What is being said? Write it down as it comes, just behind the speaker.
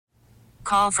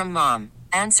Call from mom.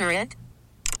 Answer it.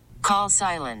 Call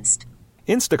silenced.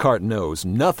 Instacart knows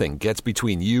nothing gets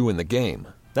between you and the game.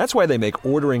 That's why they make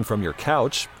ordering from your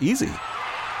couch easy.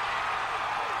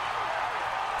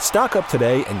 Stock up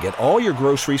today and get all your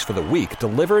groceries for the week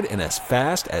delivered in as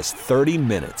fast as 30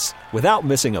 minutes without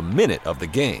missing a minute of the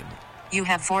game. You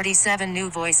have 47 new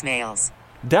voicemails.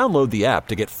 Download the app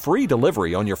to get free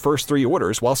delivery on your first 3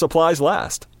 orders while supplies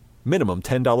last. Minimum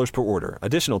 $10 per order.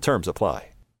 Additional terms apply.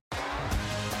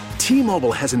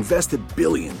 T-Mobile has invested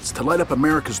billions to light up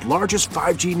America's largest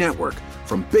 5G network,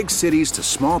 from big cities to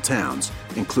small towns,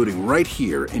 including right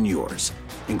here in yours.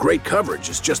 And great coverage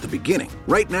is just the beginning.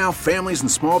 Right now, families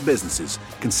and small businesses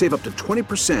can save up to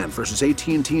 20% versus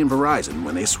AT&T and Verizon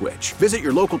when they switch. Visit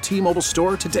your local T-Mobile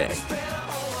store today.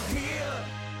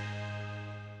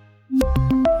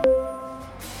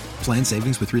 Plan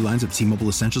savings with 3 lines of T-Mobile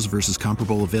Essentials versus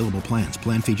comparable available plans.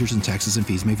 Plan features and taxes and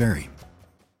fees may vary.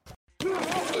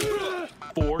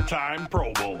 4-time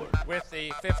Pro Bowler. With the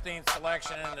 15th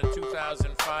selection in the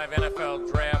 2005 NFL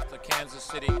Draft, the Kansas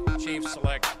City Chiefs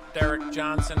select Derrick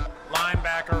Johnson,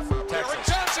 linebacker from Texas. Derrick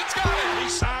Johnson's got it.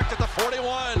 He's sacked at the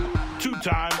 41.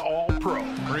 2-time All-Pro.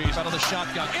 Breeze out of the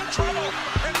shotgun. In trouble.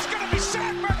 And it's going to be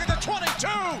sacked back at the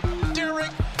 22.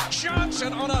 Derrick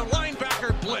Johnson on a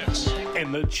linebacker blitz.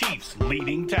 And the Chiefs'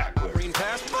 leading tackler. Green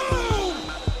pass. Boom!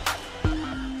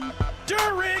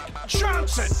 Derrick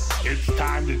Johnson. It's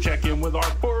time to check in with our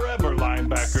forever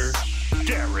linebacker,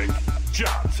 Derrick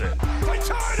Johnson. By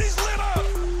time he's lit up.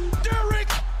 Derrick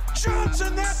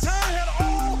Johnson that time had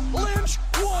all Lynch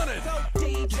wanted. Go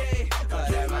DJ, 'cause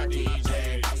that's my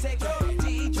DJ. Say go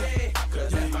DJ,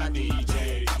 'cause that's my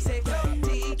DJ. Say go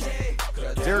DJ,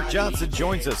 'cause Derrick Johnson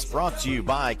joins us, brought to you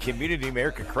by Community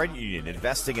America Credit Union.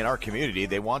 Investing in our community,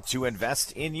 they want to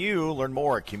invest in you. Learn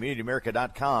more at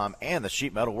communityamerica.com and the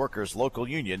Sheet Metal Workers Local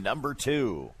Union number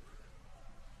 2.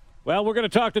 Well, we're going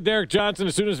to talk to Derrick Johnson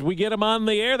as soon as we get him on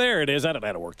the air. There it is. I don't know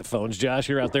how to work the phones, Josh.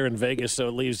 You're out there in Vegas, so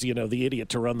it leaves, the idiot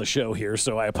to run the show here,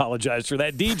 so I apologize for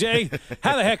that. DJ,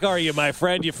 how the heck are you, my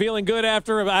friend? You feeling good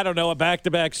after, a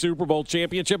back-to-back Super Bowl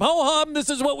championship? Ho-hum, this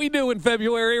is what we do in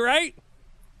February, right?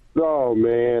 Oh,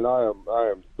 man, I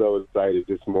am so excited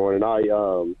this morning.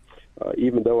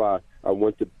 Even though I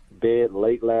went to bed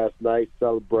late last night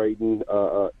celebrating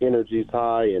energy's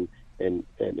high and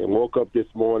woke up this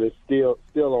morning still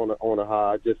on a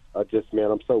high. I just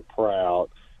man, I'm so proud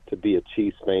to be a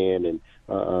Chiefs fan and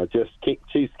just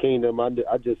Chiefs Kingdom. I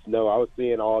just know I was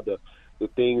seeing all the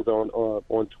things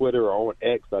on Twitter or on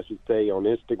X, I should say, on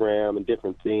Instagram and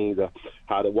different things.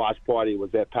 How the watch party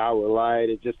was at Power Light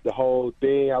and just the whole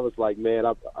thing. I was like, man,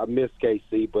 I miss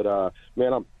KC, but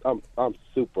man, I'm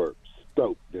super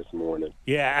stoked this morning.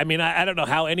 Yeah, I don't know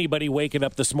how anybody waking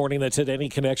up this morning that's had any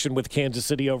connection with Kansas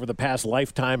City over the past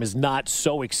lifetime is not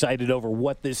so excited over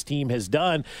what this team has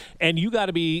done. And you got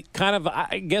to be kind of,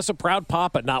 I guess, a proud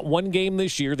papa. Not one game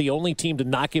this year, the only team to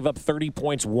not give up 30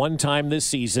 points one time this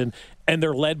season. And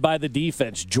they're led by the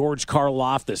defense. George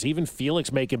Karlaftis, even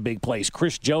Felix making big plays.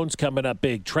 Chris Jones coming up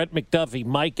big. Trent McDuffie,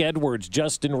 Mike Edwards,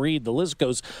 Justin Reed. The list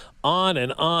goes on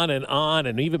and on and on.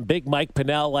 And even big Mike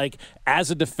Pennell,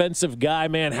 as a defensive guy,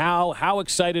 man, how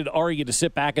excited are you to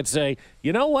sit back and say,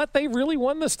 you know what, they really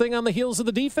won this thing on the heels of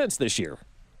the defense this year?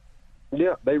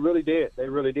 Yeah, they really did. They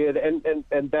really did.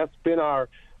 And that's been our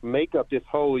makeup this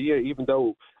whole year, even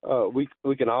though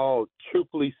we can all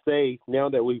truthfully say now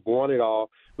that we've won it all,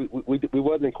 we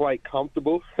wasn't quite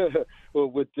comfortable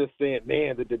with just saying,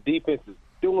 man, that the defense is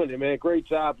doing it, man. Great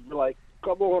job. We're like,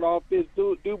 come on, offense,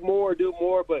 do more.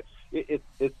 But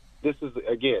this is,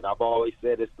 again, I've always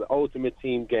said it's the ultimate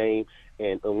team game.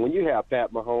 And when you have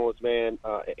Pat Mahomes, man,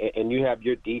 and you have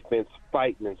your defense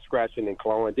fighting and scratching and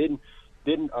clawing, didn't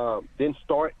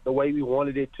start the way we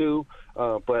wanted it to.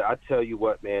 But I tell you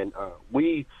what, man,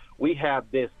 we have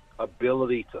this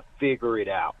ability to figure it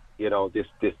out. This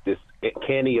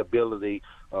canny ability,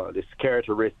 this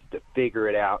characteristic to figure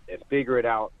it out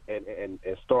and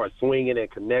start swinging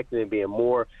and connecting and being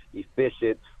more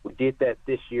efficient. We did that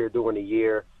this year during the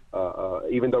year,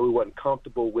 even though we wasn't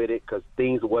comfortable with it because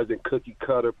things wasn't cookie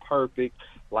cutter perfect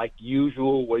like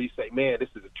usual, where you say, man, this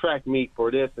is a track meet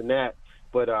for this and that.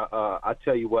 But I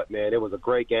tell you what, man, it was a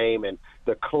great game. And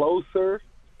the closer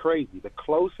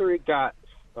it got,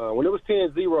 when it was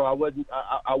 10-0,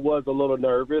 I was a little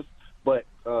nervous. But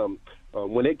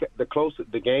when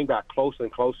the game got closer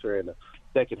and closer in the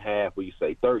second half, where you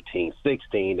say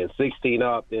 13-16 and 16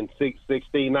 up, then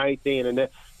 16-19, and then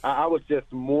I was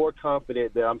just more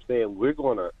confident that I'm saying we're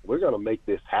gonna make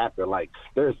this happen. Like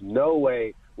there's no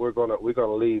way we're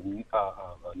gonna leave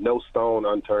no stone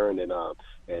unturned,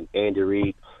 and Andy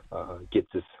Reid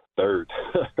gets his third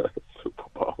Super Bowl.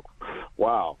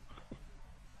 wow.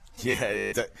 Yeah,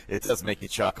 it does make you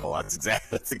chuckle.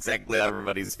 That's exactly how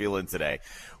everybody's feeling today.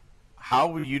 How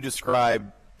would you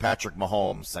describe Patrick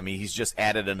Mahomes? I mean, he's just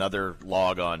added another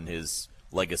log on his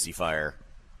legacy fire.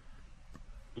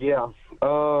 Yeah,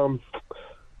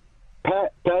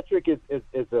 Patrick is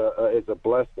a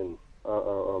blessing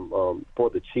for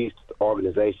the Chiefs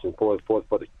organization, for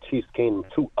the Chiefs kingdom,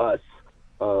 to us.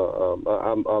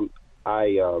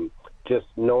 I just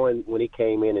knowing when he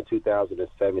came in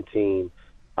 2017,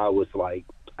 I was like,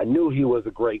 I knew he was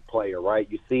a great player, right?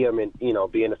 You see him in,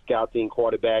 being a scout team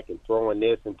quarterback and throwing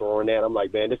this and throwing that. I'm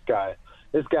like, man, this guy's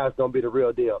gonna be the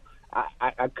real deal.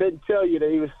 I couldn't tell you that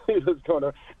he was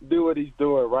gonna do what he's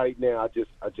doing right now.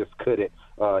 I just couldn't.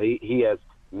 He has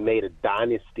made a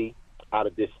dynasty out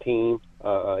of this team.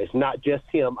 It's not just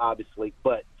him, obviously,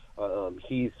 but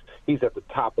he's at the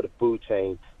top of the food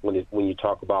chain when you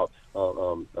talk about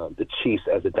the Chiefs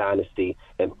as a dynasty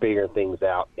and figuring things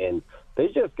out. And they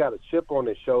just got a chip on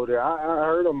their shoulder. I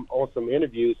heard him on some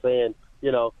interviews saying,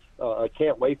 I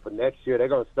can't wait for next year. They're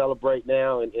going to celebrate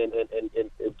now and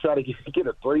try to get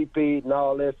a three-peat and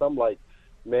all this. I'm like,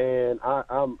 man,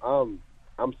 I'm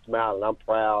smiling. I'm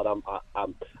proud.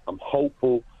 I'm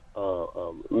hopeful.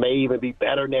 May even be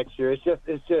better next year. It's just.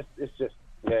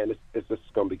 Man, it's just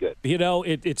going to be good.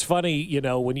 It's funny,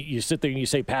 when you sit there and you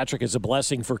say Patrick is a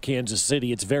blessing for Kansas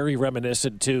City, it's very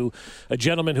reminiscent to a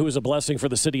gentleman who was a blessing for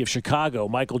the city of Chicago,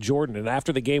 Michael Jordan. And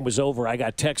after the game was over, I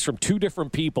got texts from two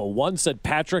different people. One said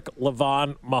Patrick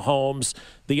LeVon Mahomes.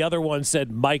 The other one said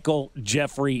Michael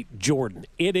Jeffrey Jordan.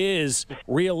 It is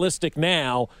realistic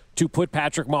now to put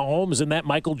Patrick Mahomes in that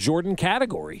Michael Jordan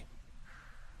category.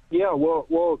 Yeah,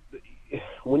 well,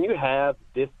 when you have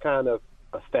this kind of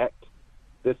effect,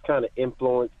 this kind of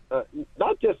influence,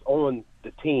 not just on the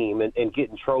team and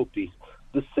getting trophies,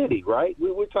 the city, right?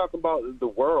 We're talking about the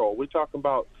world. We're talking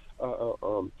about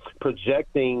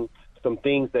projecting some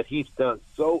things that he's done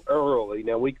so early.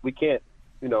 Now, we can't,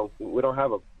 we don't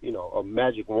have a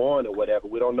magic wand or whatever.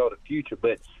 We don't know the future.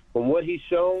 But from what he's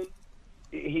shown,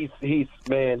 he's the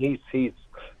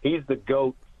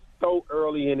GOAT so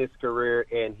early in his career,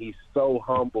 and he's so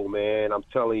humble, man. I'm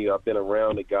telling you, I've been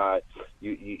around the guy.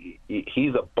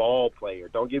 He's a ball player.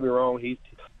 Don't get me wrong.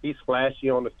 He's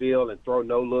flashy on the field and throw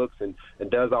no looks and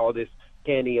does all this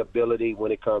canny ability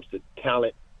when it comes to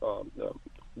talent,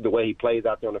 the way he plays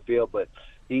out there on the field. But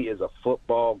he is a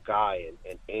football guy,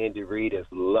 and Andy Reid is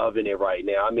loving it right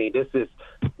now. I mean, this is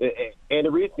Andy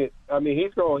Reid. I mean,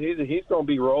 he's going to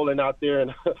be rolling out there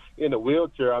in a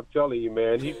wheelchair. I'm telling you,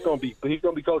 man, he's going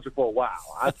to be coaching for a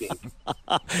while, I think.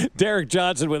 Derrick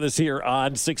Johnson with us here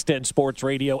on 610 Sports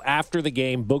Radio. After the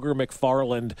game, Booger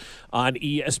McFarland on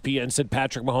ESPN said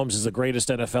Patrick Mahomes is the greatest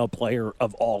NFL player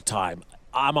of all time.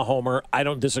 I'm a homer. I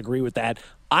don't disagree with that.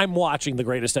 I'm watching the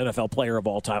greatest NFL player of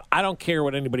all time. I don't care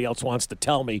what anybody else wants to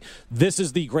tell me. This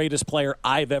is the greatest player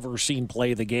I've ever seen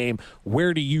play the game.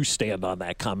 Where do you stand on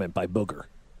that comment by Booger?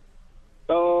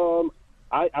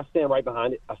 I stand right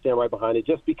behind it.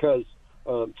 Just because,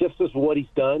 just as what he's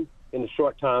done in the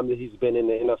short time that he's been in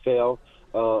the NFL,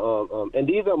 and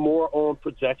these are more on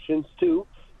projections too.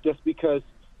 Just because,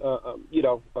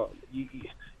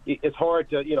 it's hard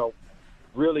to,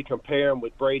 really compare him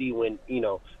with Brady when,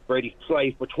 Brady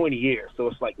played for 20 years. So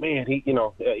it's like, man, he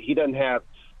doesn't have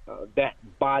that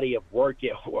body of work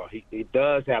yet. Well, he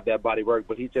does have that body of work,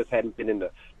 but he just hadn't been in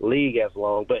the league as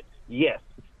long. But, yes,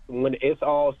 when it's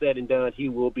all said and done, he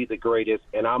will be the greatest,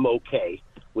 and I'm okay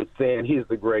with saying he's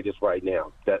the greatest right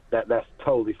now. That's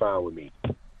totally fine with me.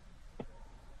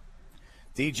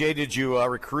 DJ, did you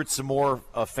recruit some more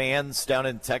fans down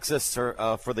in Texas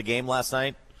for the game last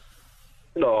night?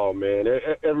 No, man.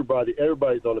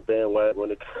 Everybody's on the bandwagon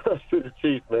when it comes to the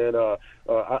Chiefs, man.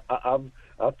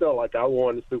 I felt like I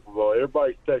won the Super Bowl.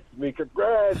 Everybody's texting me,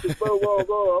 "Congrats!" And blah, blah,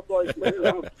 blah. I'm like, man,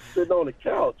 I'm sitting on the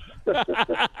couch.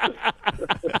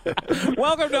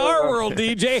 Welcome to our world,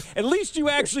 DJ. At least you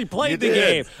actually played the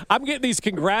game. I'm getting these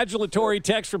congratulatory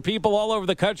texts from people all over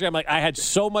the country. I'm like, I had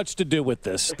so much to do with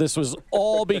this. This was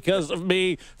all because of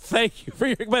me. Thank you for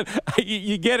your. But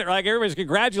you get it, like everybody's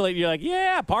congratulating you. Like,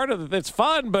 yeah, part of it's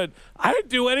fun, but I didn't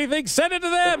do anything. Send it to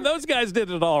them. Those guys did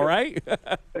it all, right?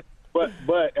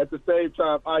 But at the same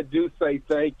time, I do say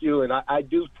thank you, and I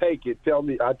do take it.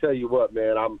 I tell you what,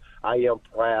 man, I am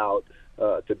proud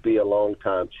to be a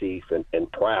longtime Chief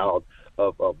and proud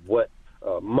of what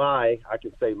my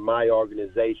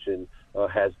organization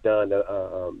has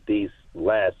done these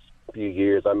last few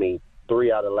years. I mean,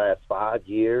 3 out of the last 5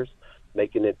 years,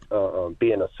 making it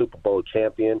being a Super Bowl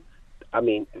champion. I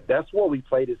mean, that's what we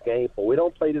play this game for. We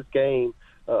don't play this game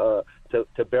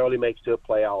to barely make it to the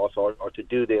playoffs or to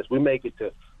do this.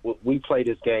 We play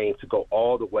this game to go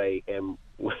all the way, and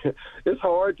it's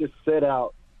hard to set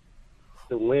out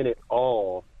to win it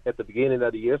all at the beginning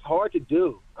of the year. It's hard to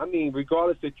do. I mean,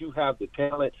 regardless that you have the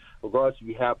talent, regardless if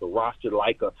you have the roster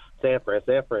like a San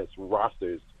Fran's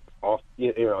roster is off,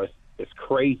 it's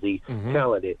crazy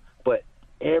talented, but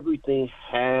everything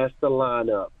has to line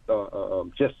up,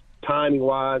 just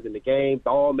timing-wise in the game.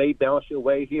 Ball may bounce your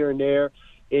way here and there.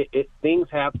 Things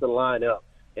have to line up,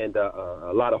 and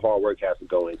a lot of hard work has to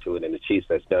go into it, and the Chiefs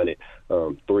has done it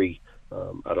 3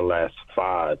 out of the last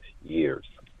 5 years.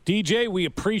 DJ, we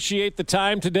appreciate the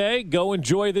time today. Go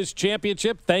enjoy this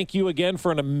championship. Thank you again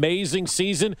for an amazing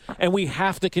season, and we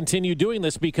have to continue doing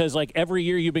this because, like, every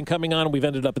year you've been coming on, we've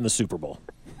ended up in the Super Bowl.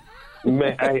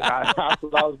 Man, that's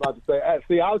what I was about to say.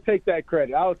 See, I'll take that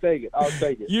credit. I'll take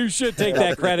it. You should take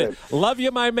that credit. Love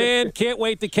you, my man. Can't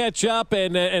wait to catch up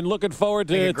and looking forward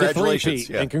to three-peat.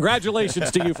 Yeah. And congratulations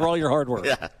to you for all your hard work.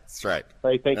 Yeah, that's right.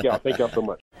 Hey, thank y'all. Thank y'all so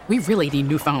much. We really need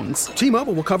new phones.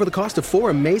 T-Mobile will cover the cost of 4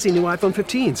 amazing new iPhone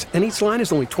 15s, and each line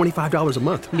is only $25 a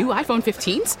month. New iPhone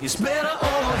 15s? It's better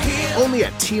over here. Only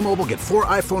at T-Mobile, get 4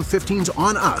 iPhone 15s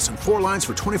on us and 4 lines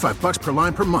for $25 per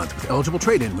line per month with eligible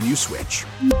trade-in when you switch.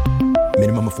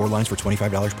 Minimum of 4 lines for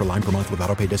 $25 per line per month with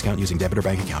autopay discount using debit or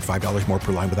bank account. $5 more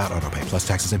per line without autopay, plus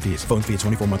taxes and fees. Phone fee at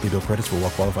 24 monthly bill credits for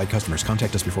well-qualified customers.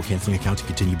 Contact us before canceling account to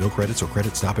continue bill credits or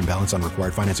credit stop and balance on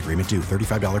required finance agreement due.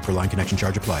 $35 per line connection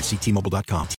charge applies. See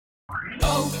T-Mobile.com.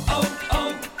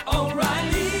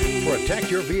 O'Reilly.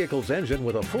 Protect your vehicle's engine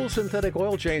with a full synthetic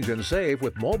oil change and save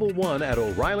with Mobile One at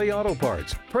O'Reilly Auto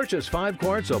Parts. Purchase 5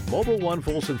 quarts of Mobile One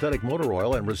full synthetic motor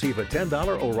oil and receive a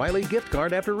 $10 O'Reilly gift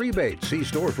card after rebate. See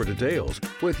store for details.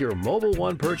 With your Mobile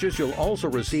One purchase, you'll also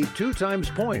receive 2 times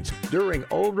points during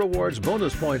O Rewards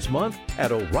Bonus Points Month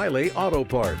at O'Reilly Auto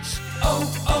Parts.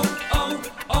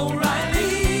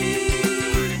 O'Reilly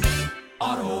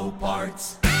Auto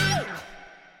Parts.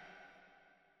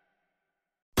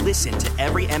 Listen to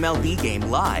every MLB game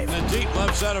live. In the deep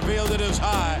left center field, it is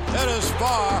high, it is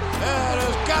far, it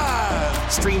is gone.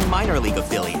 Stream minor league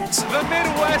affiliates. The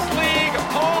Midwest League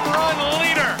home run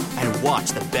leader. And watch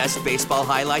the best baseball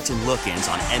highlights and look-ins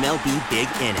on MLB Big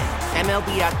Inning.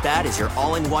 MLB At Bat is your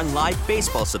all-in-one live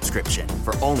baseball subscription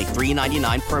for only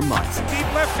 $3.99 per month.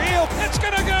 Deep left field, it's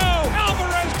gonna go.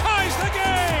 Alvarez ties the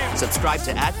game. Subscribe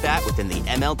to At Bat within the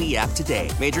MLB app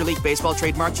today. Major League Baseball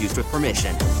trademarks used with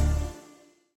permission.